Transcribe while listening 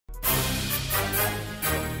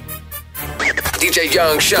DJ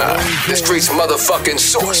Young Shot, the street's motherfucking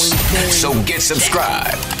source. So get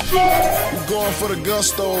subscribed. You going for the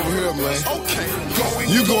gusto over here, man. Okay.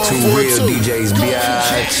 You going Two for real it too. DJs,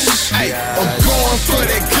 biatch. I'm going for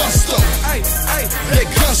that gusto. That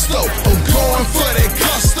gusto. I'm going for that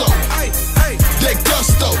gusto. That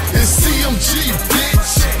gusto. And CMG,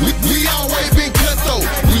 bitch. We always been cutthroat.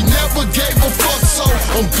 We never gave a fuck, so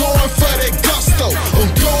I'm going for that gusto. I'm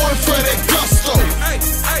going for that gusto.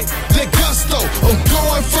 That gusto. I'm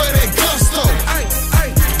going for that gusto.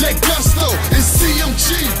 That gusto. And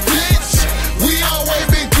CMG, bitch. We always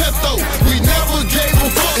been cutthroat. We never gave a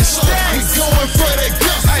fuck, so we going for that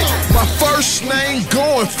gusto. My first name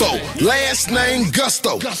going for, last name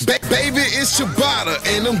Gusto. Baby, it's Chabata,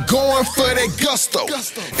 and I'm going for that gusto.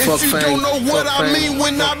 If you don't know what I mean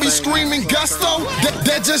when I be screaming gusto,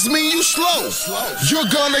 that just mean you slow. You're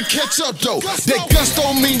gonna catch up though. That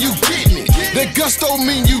gusto mean you getting it. That gusto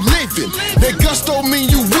mean you living. That gusto mean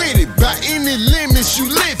you with it. By any limits you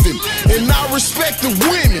living. And I respect the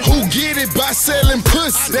women who get it by selling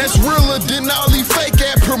pussy. That's realer than all these fake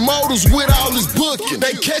ass promoters with all this booking.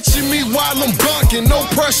 They catching me while I'm bunking, no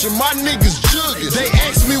pressure, my niggas jugging. They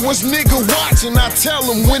ask me what's nigga watching, I tell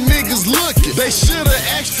them when niggas looking. They shoulda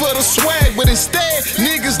asked for the swag, but instead,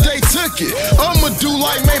 niggas they took it. I'ma do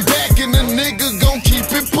like man back and the nigga gon' keep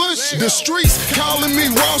it pushing. The streets calling me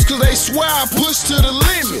Ross cause they swear I push to the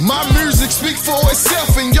limit. My music speak for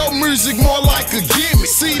itself and your music more like a gimmick.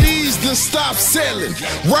 CDs done stop selling,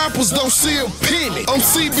 rappers don't see a penny. I'm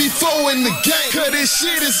CB4 in the game, cause this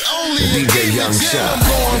shit is only DJ Young Shot. I'm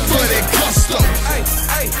going for that gusto.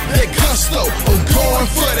 That gusto. I'm going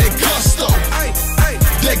for that gusto.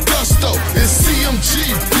 That gusto. It's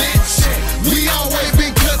CMG, bitch. We always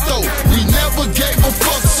been cutthroat. We never gave a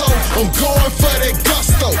fuck, so I'm going for that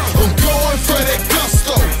gusto. I'm going for that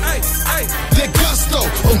gusto. That gusto.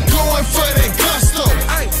 I'm going for that gusto.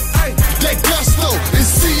 That gusto.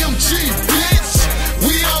 It's CMG, bitch.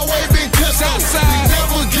 We always been cutthroat. We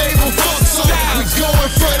never gave a fuck, so we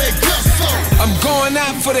going for that gusto. I'm going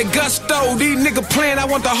out for the gusto. These niggas playing, I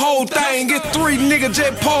want the whole thing. Get three niggas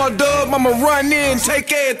just pulled up. I'ma run in,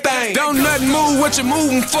 take everything. Don't nothing move what you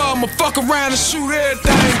moving for. I'ma fuck around and shoot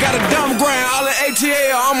everything. Got a dumb ground, all the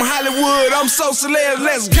ATL. I'm Hollywood, I'm so celeb.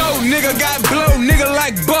 Let's go, nigga. Got blow, nigga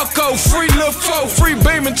like Bucko. Free Lil' Fo, free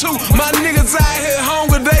beaming too. My niggas out here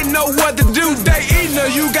hungry, they know what to do. They eatin' her,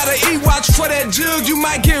 you gotta eat. Watch for that jug, you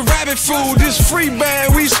might get rabbit food. This free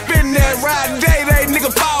band, we spin that ride day. They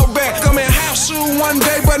nigga fall back. Come in house soon one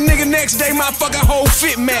day, but nigga next day my fucking whole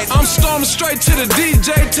fit match. I'm storming straight to the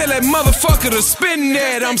DJ, tell that motherfucker to spin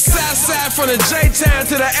that. I'm Southside from the J-Town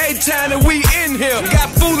to the A-Town and we in here.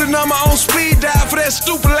 Got food and on my own speed dial for that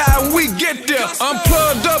stupid lie when we get there. I'm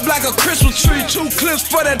plugged up like a Christmas tree, 2 clips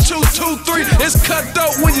for that 223. It's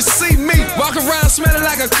cutthroat when you see me. Walk around smelling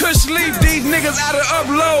like a kush leaf. These niggas out to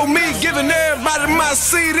upload me, giving everybody my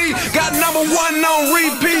CD. Got #1 on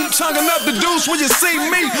repeat, chunking up the deuce when you see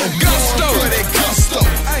me. Gusto. For that gusto.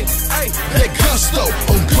 That gusto.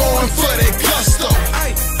 I'm going for that gusto.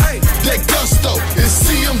 That gusto. It's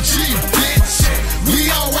CMG, bitch. We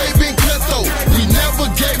always been cutthroat. We never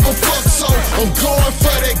gave a fuck, so I'm going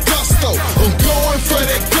for that gusto. I'm going for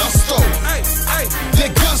that gusto.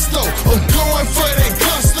 That gusto. I'm going for that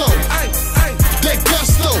gusto. That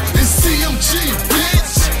gusto. It's CMG,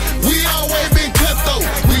 bitch. We always been cutthroat.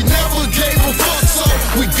 We never gave a fuck, so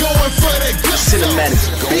we going for that gusto.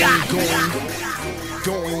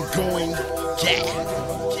 Going, yeah.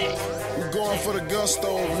 We're going for the gusto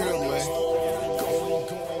over here, man.